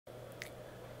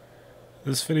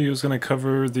This video is going to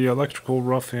cover the electrical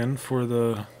rough-in for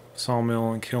the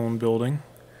sawmill and kiln building.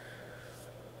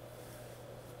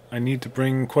 I need to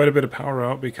bring quite a bit of power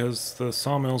out because the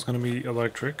sawmill is going to be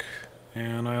electric,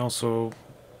 and I also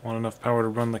want enough power to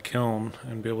run the kiln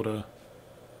and be able to...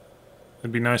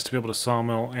 It'd be nice to be able to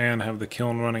sawmill and have the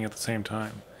kiln running at the same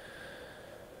time.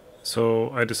 So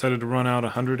I decided to run out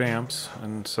 100 amps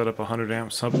and set up a 100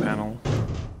 amp sub panel.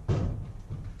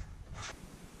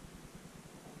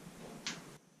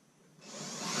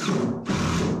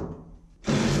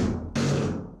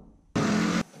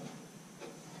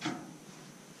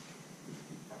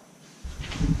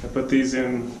 I put these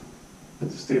in to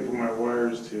staple my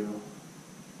wires to.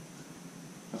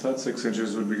 I thought 6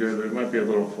 inches would be good, but it might be a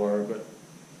little far, but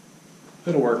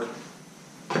it'll work.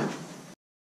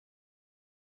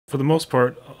 For the most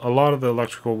part, a lot of the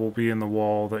electrical will be in the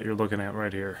wall that you're looking at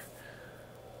right here.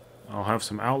 I'll have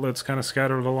some outlets kind of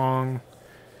scattered along,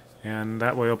 and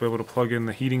that way I'll be able to plug in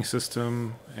the heating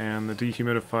system and the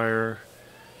dehumidifier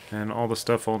and all the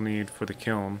stuff I'll need for the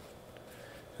kiln.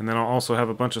 And then I'll also have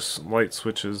a bunch of light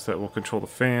switches that will control the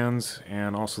fans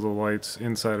and also the lights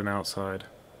inside and outside.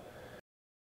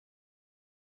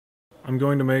 I'm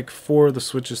going to make 4 of the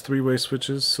switches 3-way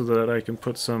switches so that I can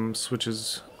put some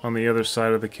switches on the other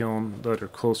side of the kiln that are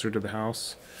closer to the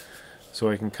house,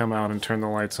 so I can come out and turn the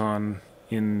lights on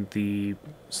in the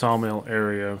sawmill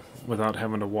area without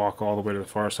having to walk all the way to the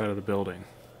far side of the building.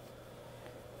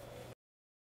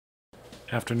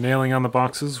 After nailing on the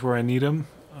boxes where I need them,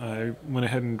 I went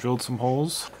ahead and drilled some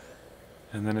holes,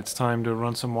 and then it's time to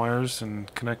run some wires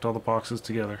and connect all the boxes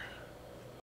together.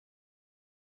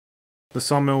 The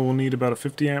sawmill will need about a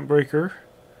 50 amp breaker.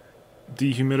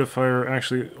 Dehumidifier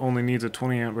actually only needs a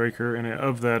 20 amp breaker, and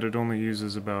of that it only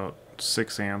uses about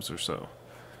 6 amps or so.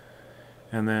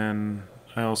 And then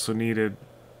I also needed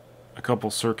a couple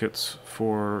circuits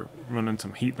for running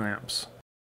some heat lamps.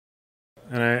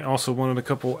 And I also wanted a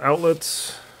couple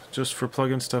outlets just for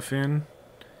plugging stuff in.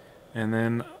 And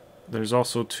then there's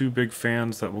also 2 big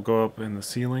fans that will go up in the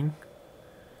ceiling.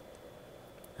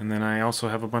 And then I also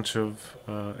have a bunch of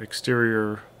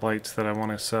exterior lights that I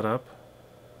want to set up.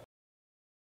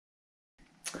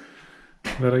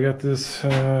 But I got this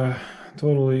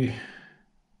totally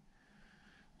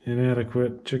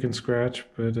inadequate chicken scratch,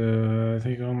 but I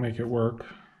think I'll make it work.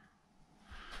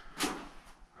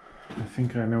 I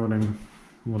think I know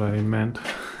what I meant.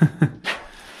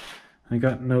 I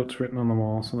got notes written on the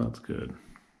wall, so that's good.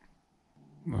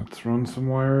 Let's run some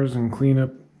wires and clean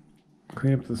up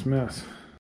this mess.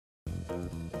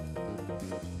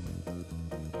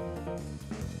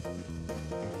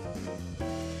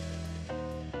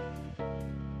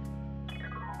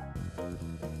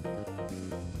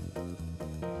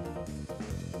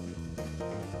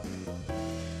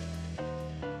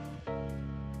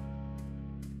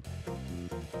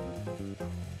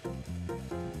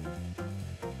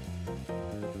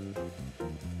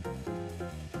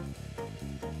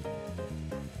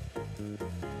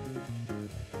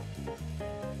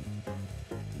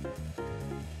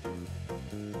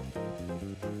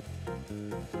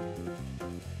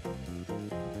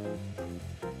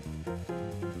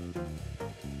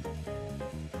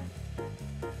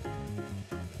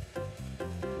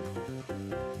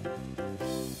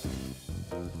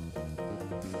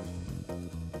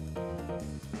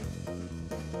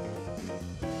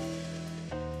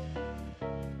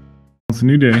 It's a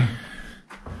new day,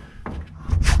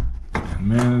 and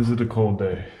man is it a cold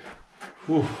day.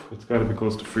 Whew, it's got to be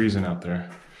close to freezing out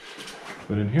there,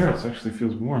 but in here it actually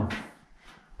feels warm.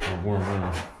 Oh,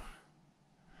 warm.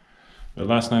 But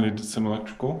last night I did some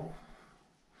electrical,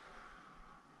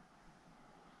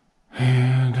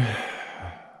 and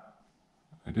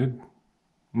I did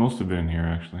most of it in here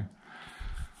actually.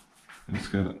 I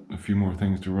just got a few more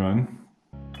things to run.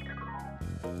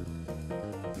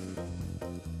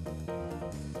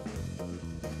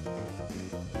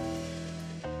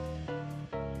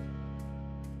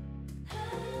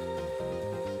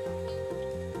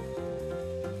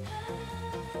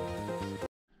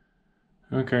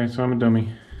 Okay, so I'm a dummy.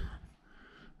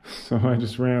 So I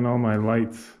just ran all my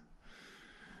lights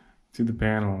to the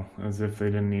panel as if they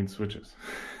didn't need switches.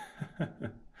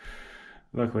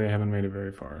 Luckily I haven't made it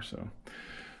very far, so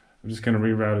I'm just kind of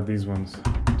rerouted these ones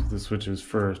to the switches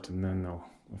first, and then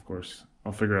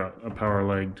I'll figure out a power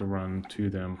leg to run to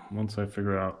them once I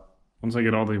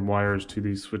get all the wires to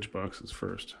these switch boxes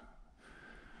first.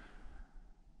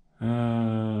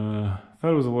 Thought it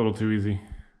was a little too easy.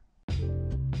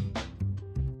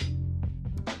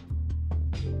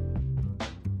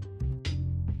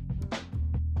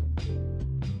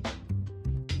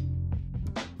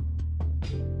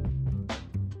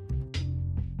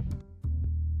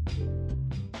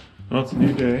 Well, it's a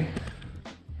new day.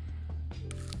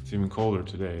 It's even colder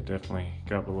today. It definitely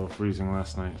got below freezing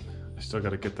last night. I still got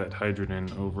to get that hydrant in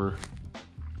over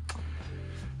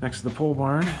next to the pole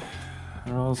barn,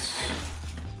 or else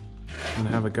I'm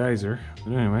gonna have a geyser.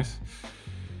 But anyways,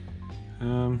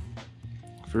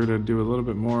 figured I'd do a little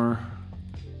bit more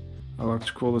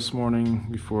electrical this morning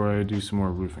before I do some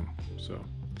more roofing. So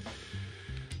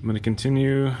I'm going to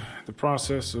continue the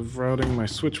process of routing my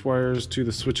switch wires to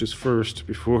the switches first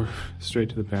before straight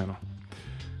to the panel.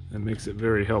 That makes it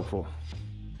very helpful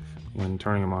when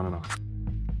turning them on and off.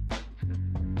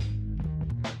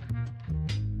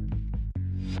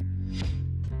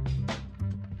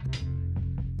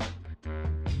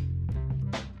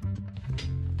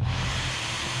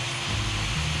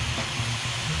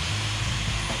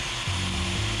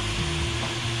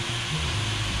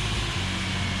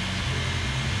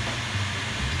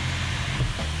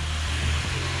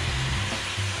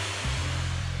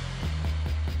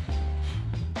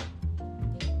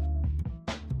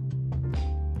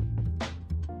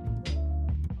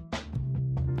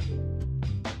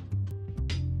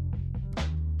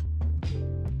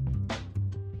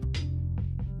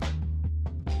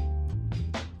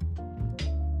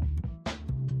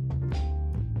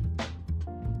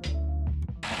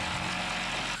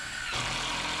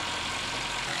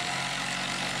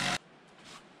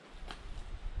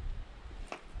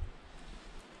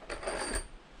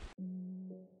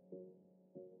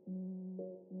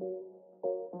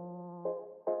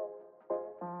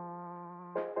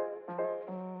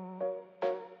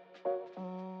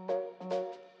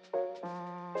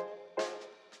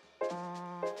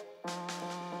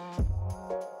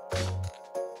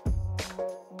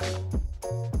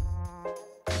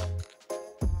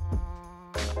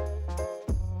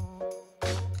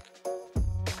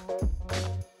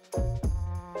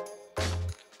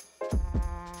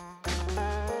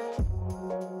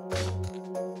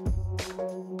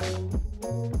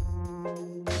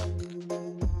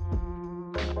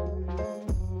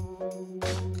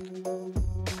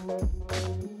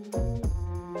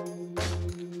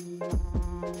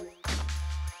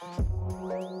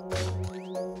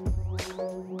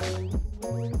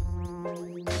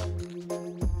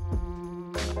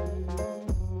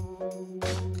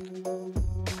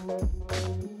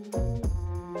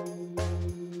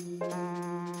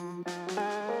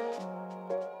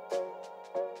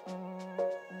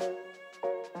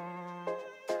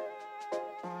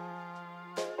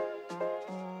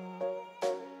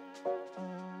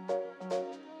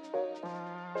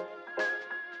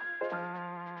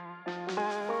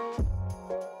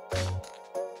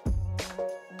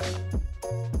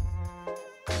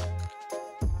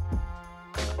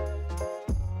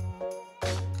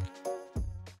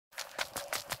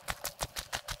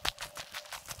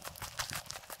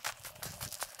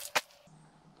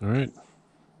 Alright,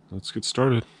 let's get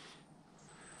started.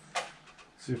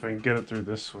 See if I can get it through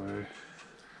this way.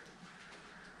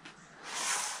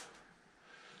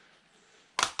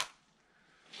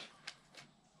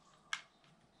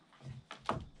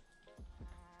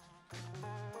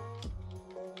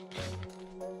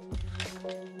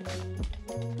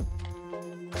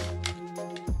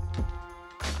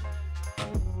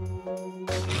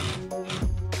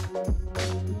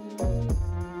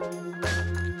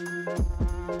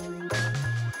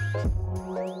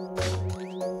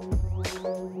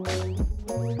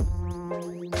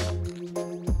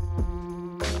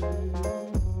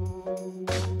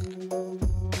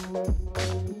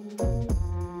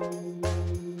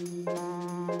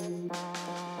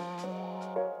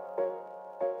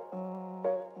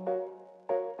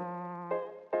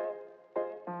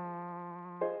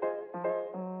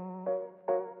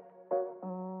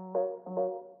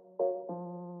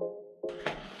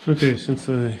 Okay, since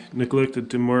I neglected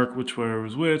to mark which wire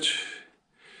was which,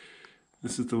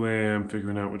 this is the way I'm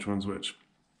figuring out which one's which.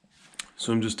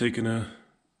 So I'm just taking a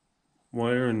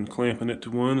wire and clamping it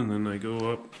to one, and then I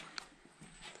go up,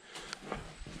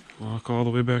 walk all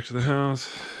the way back to the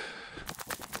house.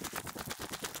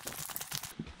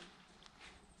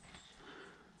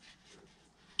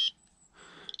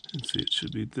 And see, it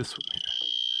should be this one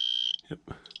here.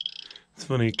 Yep. It's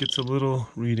funny, it gets a little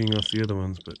reading off the other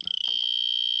ones, but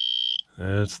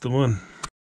that's the one.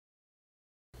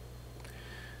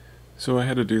 So I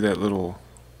had to do that little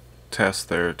test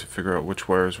there to figure out which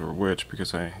wires were which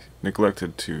because I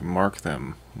neglected to mark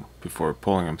them before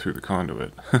pulling them through the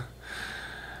conduit.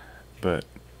 But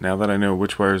now that I know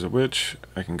which wires are which,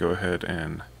 I can go ahead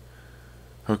and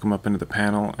hook them up into the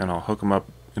panel, and I'll hook them up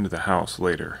into the house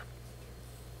later.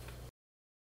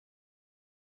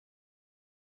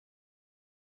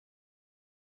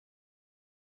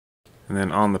 And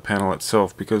then on the panel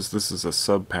itself, because this is a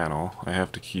sub panel, I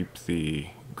have to keep the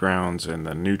grounds and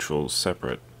the neutrals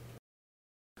separate.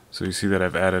 So you see that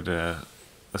I've added a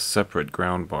separate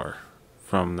ground bar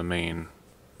from the main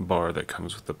bar that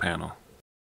comes with the panel.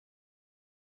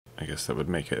 I guess that would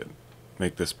make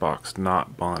this box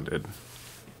not bonded.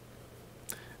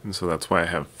 And so that's why I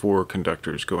have 4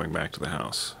 conductors going back to the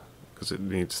house, because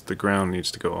the ground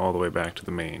needs to go all the way back to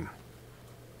the main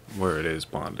where it is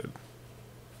bonded.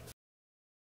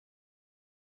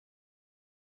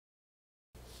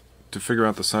 To figure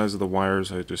out the size of the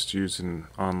wires, I just use an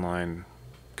online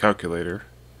calculator,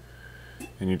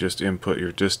 and you just input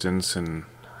your distance and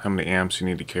how many amps you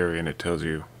need to carry, and it tells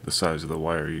you the size of the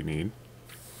wire you need.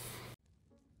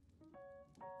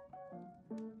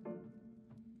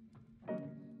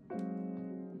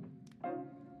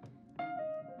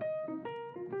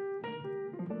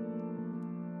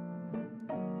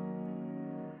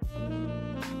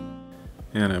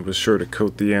 And I was sure to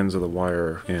coat the ends of the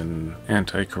wire in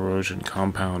anti-corrosion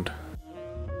compound.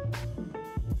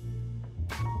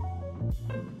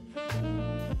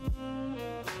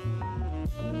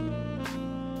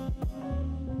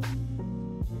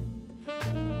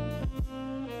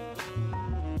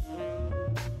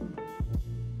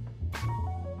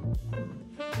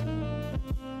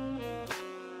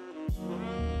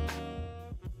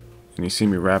 And you see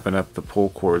me wrapping up the pull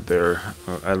cord there.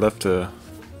 I left an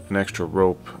extra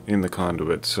rope in the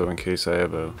conduit, so in case I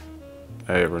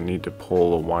ever need to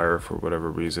pull a wire for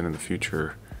whatever reason in the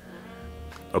future,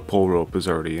 a pull rope is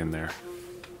already in there.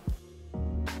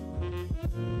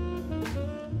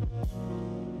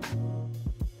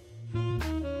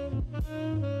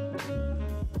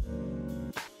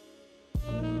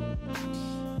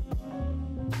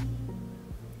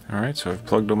 Alright, so I've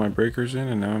plugged all my breakers in,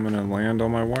 and now I'm going to land all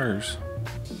my wires.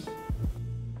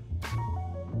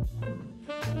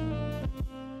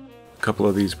 A couple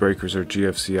of these breakers are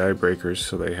GFCI breakers,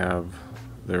 so they have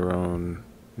their own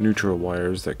neutral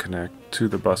wires that connect to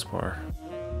the bus bar.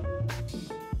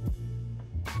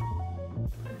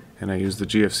 And I use the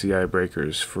GFCI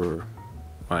breakers for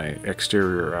my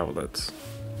exterior outlets.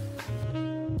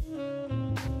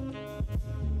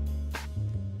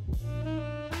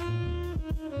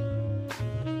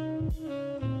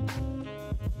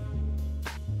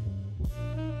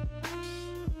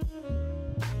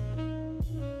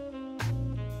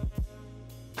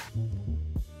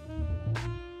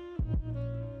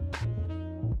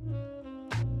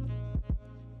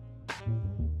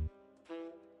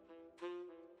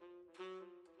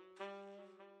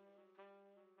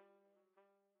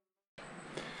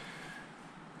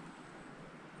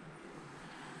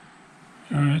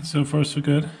 Alright, so far so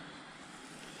good.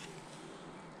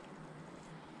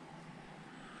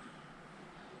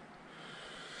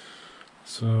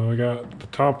 So I got the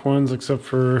top ones, except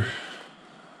for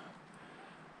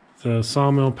the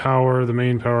sawmill power. The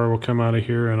main power will come out of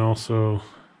here, and also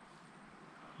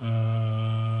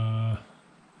the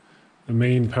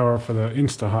main power for the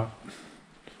InstaHot,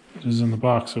 which is in the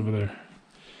box over there.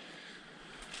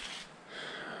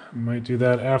 I might do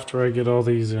that after I get all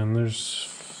these in. There's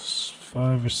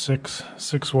 5 or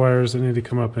 6 wires that need to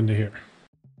come up into here.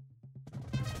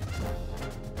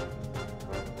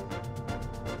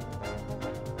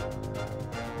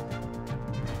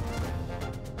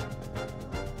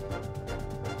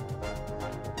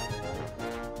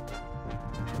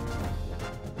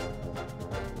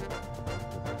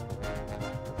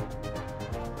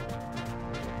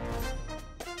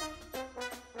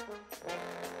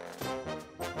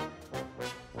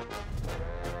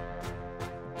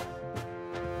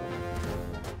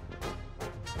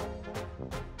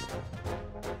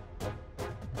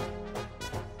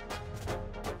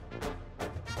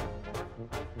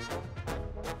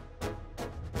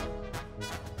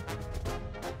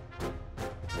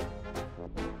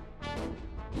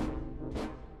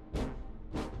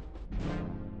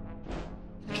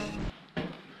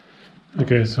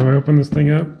 Okay, so I open this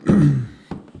thing up.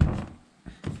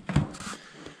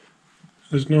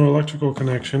 There's no electrical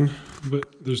connection, but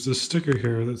there's this sticker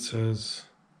here that says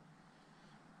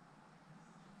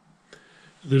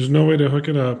there's no way to hook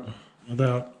it up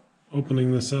without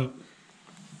opening this up.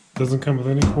 It doesn't come with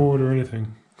any cord or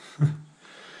anything. I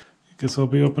guess I'll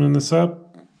be opening this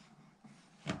up,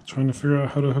 trying to figure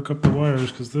out how to hook up the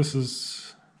wires, because this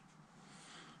is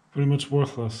pretty much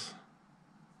worthless.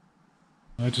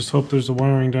 I just hope there's a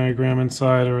wiring diagram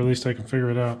inside, or at least I can figure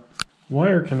it out.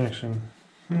 Wire connection.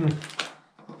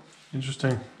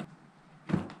 Interesting.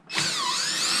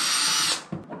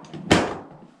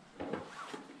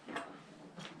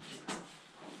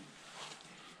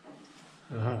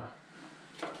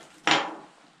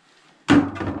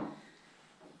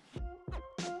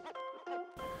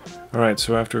 Alright,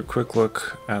 so after a quick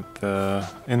look at the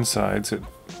insides, it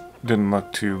didn't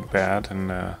look too bad, and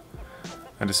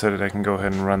I decided I can go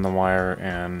ahead and run the wire,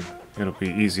 and it'll be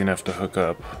easy enough to hook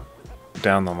up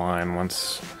down the line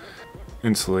once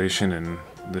insulation and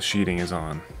the sheeting is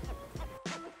on.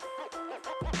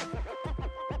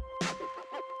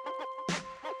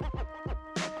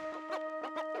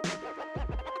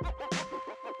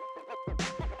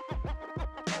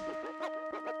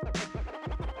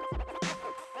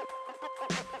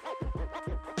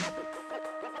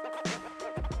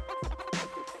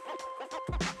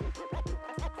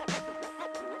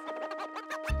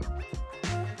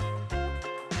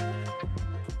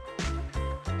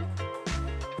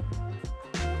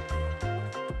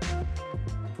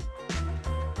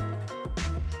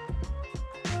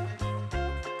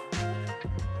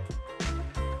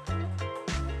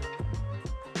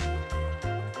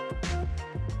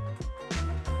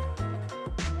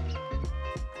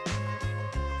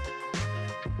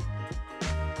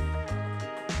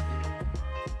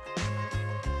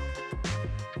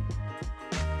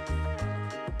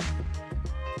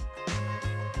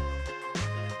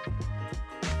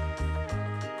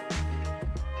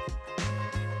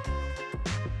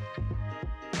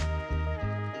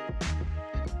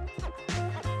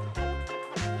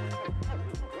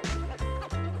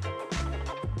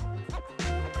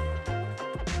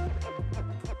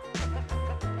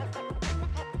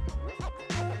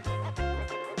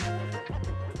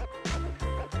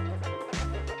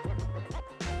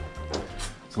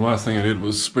 The last thing I did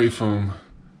was spray foam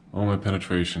all my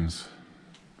penetrations.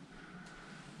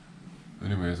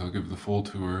 Anyways, I'll give the full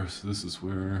tour. So this is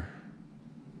where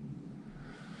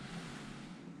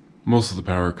most of the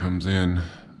power comes in.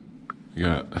 You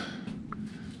got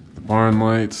the barn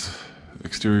lights,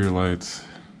 exterior lights,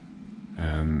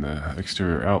 and the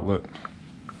exterior outlet.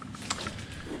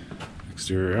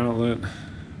 Exterior outlet.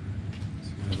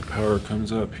 See how the power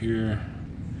comes up here.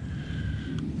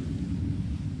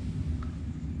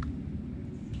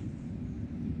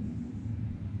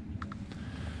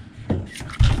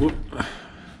 Whoop.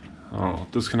 I'll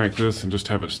disconnect this and just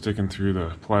have it sticking through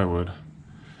the plywood,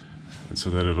 and so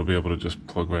that it'll be able to just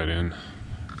plug right in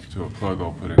to a plug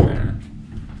I'll put in there.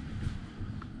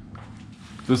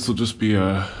 This will just be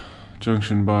a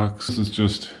junction box. This is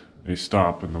just a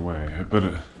stop in the way. I put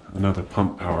another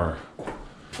pump power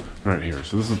right here.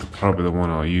 So this is probably the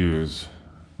one I'll use.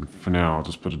 For now, I'll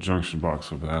just put a junction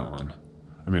box over that one.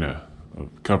 I mean a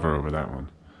cover over that one.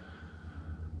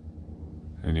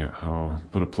 And yeah, I'll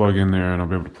put a plug in there and I'll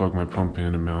be able to plug my pump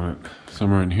in and mount it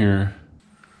somewhere in here.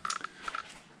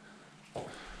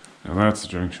 Now that's the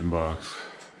junction box.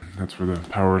 That's where the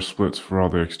power splits for all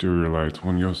the exterior lights.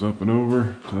 One goes up and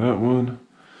over to that one.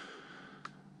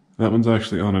 That one's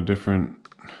actually on a different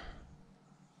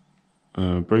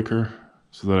breaker,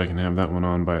 so that I can have that one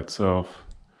on by itself.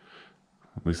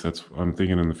 At least that's, I'm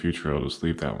thinking in the future I'll just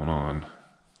leave that one on.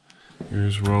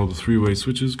 Here's where all the three-way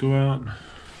switches go out.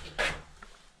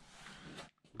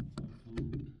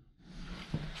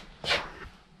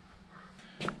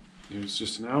 Here's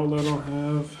just an outlet I'll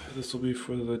have. This will be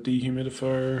for the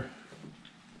dehumidifier.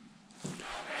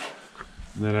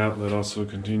 And that outlet also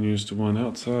continues to one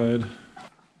outside.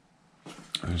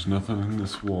 There's nothing in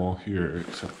this wall here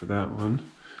except for that one.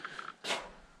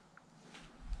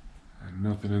 And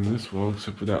nothing in this wall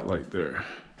except for that light there.